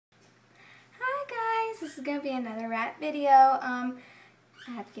this is going to be another rat video.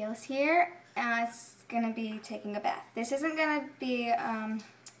 Abigail's here, and it's going to be taking a bath. This isn't going to be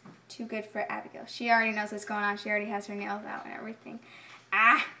too good for Abigail. She already knows what's going on. She already has her nails out and everything.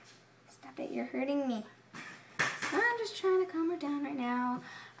 Ah! Stop it, you're hurting me. I'm just trying to calm her down right now.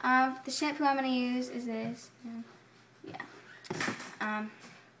 The shampoo I'm going to use is this. Yeah. I'm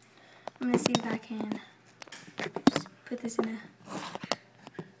going to see if I can just put this in a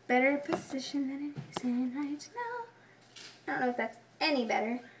better position than it is in right now. I don't know if that's any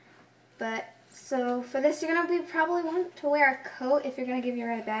better, but so for this you're going to probably want to wear a coat if you're going to give your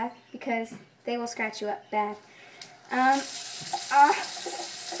rat a bath, because they will scratch you up bad.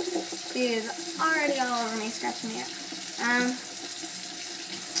 She is already all over me, scratching me up.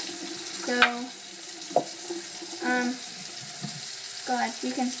 Go ahead,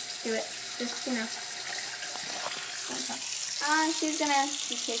 you can do it. Just, you know. She's gonna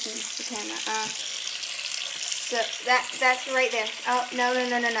be taking the camera. So that's right there. Oh, no.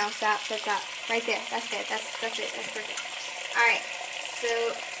 Stop. Right there. That's good. That's it. That's perfect. Alright.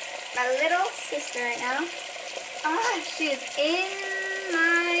 So my little sister right now. She is in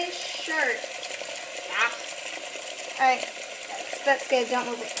my shirt. Stop. Alright. That's good. Don't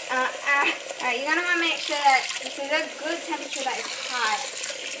move it. Alright, you're gonna wanna make sure that this is a good temperature that is hot.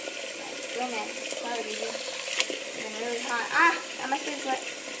 My goodness. Sorry, baby. Really hot. My sleeve's wet.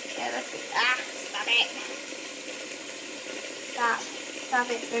 Yeah, that's good. Stop it. Stop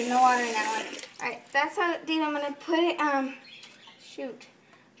it. There's no water in that one. Alright, that's how deep I'm gonna put it. Shoot.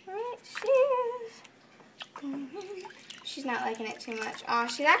 Alright, she's not liking it too much.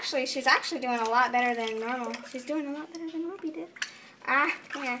 She's actually doing a lot better than normal. She's doing a lot better than Ruby did. Come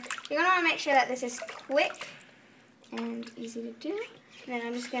here. You're gonna wanna make sure that this is quick and easy to do. And then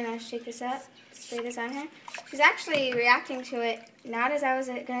I'm just gonna shake this up, spray this on her. She's actually reacting to it not as I was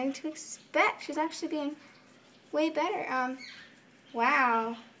going to expect. She's actually being way better.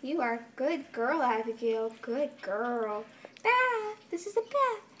 Wow, you are a good girl, Abigail. Good girl. Bath. This is a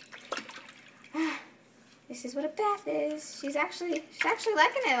bath. This is what a bath is. She's actually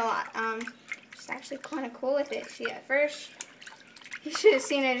liking it a lot. She's actually kind of cool with it. At first, you should have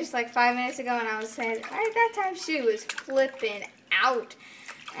seen her just like 5 minutes ago, and I was saying, at that time she was flipping out.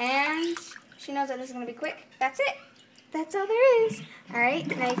 And she knows that this is going to be quick. That's it. That's all there is. Alright,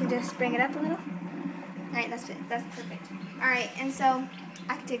 now you can just bring it up a little. Alright, that's it. That's perfect. Alright, and so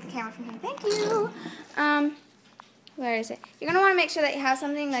I can take the camera from here. Thank you. Where is it? You're going to want to make sure that you have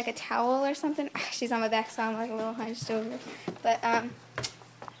something like a towel or something. She's on my back, so I'm like a little hunched over. But,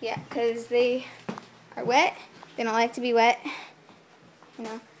 yeah, because they are wet. They don't like to be wet. You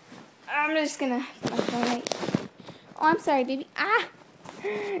know. I'm just going to put my phone right. Oh, I'm sorry, baby.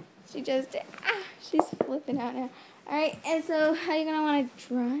 She just did. She's flipping out now. Alright, and so how you're going to want to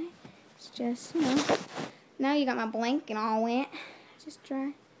dry? It's just, you know. Now you got my blanket all wet. Just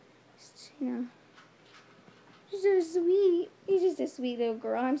dry. Just, you know. You're so sweet. You're just a sweet little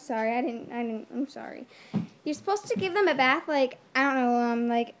girl. I'm sorry. I'm sorry. You're supposed to give them a bath, like, I don't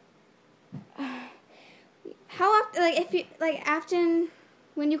know, like, how often, like, if you, like, often,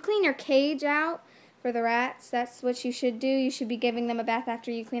 when you clean your cage out for the rats, that's what you should do. You should be giving them a bath after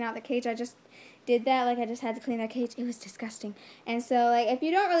you clean out the cage. I just did that. Like, I just had to clean their cage. It was disgusting. And so, like, if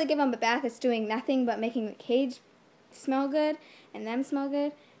you don't really give them a bath, it's doing nothing but making the cage smell good and them smell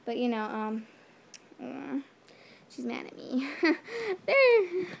good. But, you know, she's mad at me.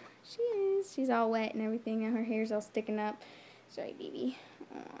 There she is. She's all wet and everything, and her hair's all sticking up. Sorry, baby.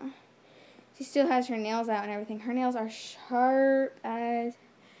 She still has her nails out and everything. Her nails are sharp as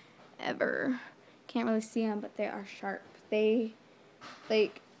ever. Can't really see them, but they are sharp. They,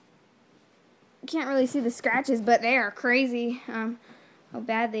 like, can't really see the scratches, but they are crazy. How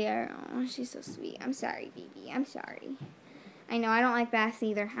bad they are. Oh, she's so sweet. I'm sorry, baby. I'm sorry. I know, I don't like baths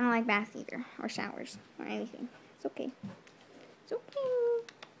either. I don't like baths either, or showers, or anything. It's okay. It's okay.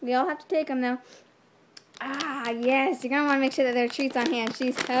 We all have to take them, though. Yes. You're going to want to make sure that there are treats on hand.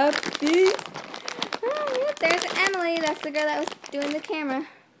 She's happy. Yep, there's Emily. That's the girl that was doing the camera.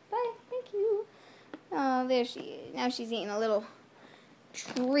 Bye. Thank you. Oh, there she is. Now she's eating a little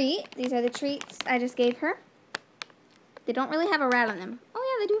treat. These are the treats I just gave her. They don't really have a rat on them. Oh,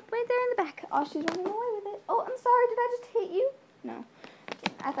 yeah, they do. Right there in the back. Oh, she's running away with it. Oh, I'm sorry. Did I just hit you? No.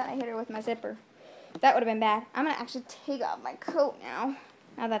 I thought I hit her with my zipper. That would have been bad. I'm going to actually take off my coat now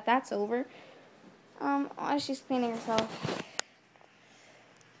that that's over. Oh, she's cleaning herself.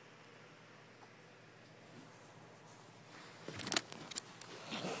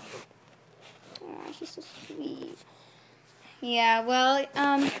 Oh, she's so sweet. Yeah, well,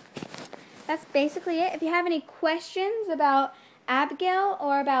 that's basically it. If you have any questions about Abigail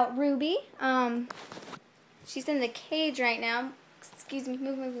or about Ruby. She's in the cage right now. Excuse me,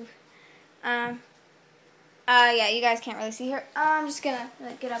 move. Yeah, you guys can't really see her. I'm just gonna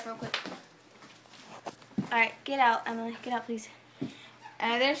get up real quick. Alright, get out, Emily. Get out, please.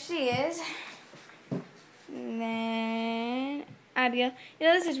 There she is. And then Abigail. You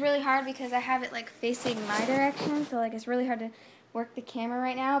know, this is really hard because I have it like facing my direction, so like it's really hard to work the camera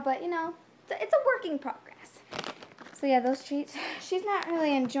right now, but you know, it's a work in progress. So yeah, those treats. She's not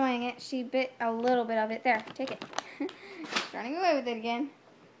really enjoying it. She bit a little bit of it. There, take it. She's running away with it again.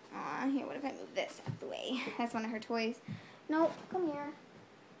 Aw, here, what if I move this out the way? That's one of her toys. Nope, come here.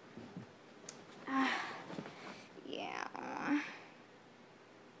 Yeah.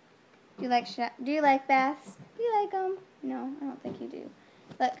 Do you like baths? Do you like them? No, I don't think you do.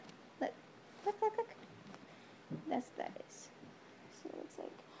 Look. That's what that is. So it looks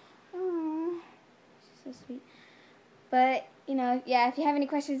like, oh, she's so sweet. But, you know, yeah, if you have any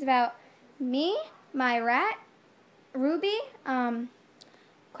questions about me, my rat, Ruby,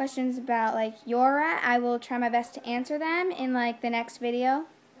 questions about, like, your rat, I will try my best to answer them in, like, the next video.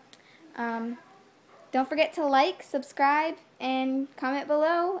 Don't forget to like, subscribe, and comment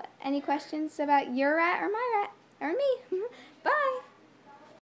below any questions about your rat or my rat, or me. Bye!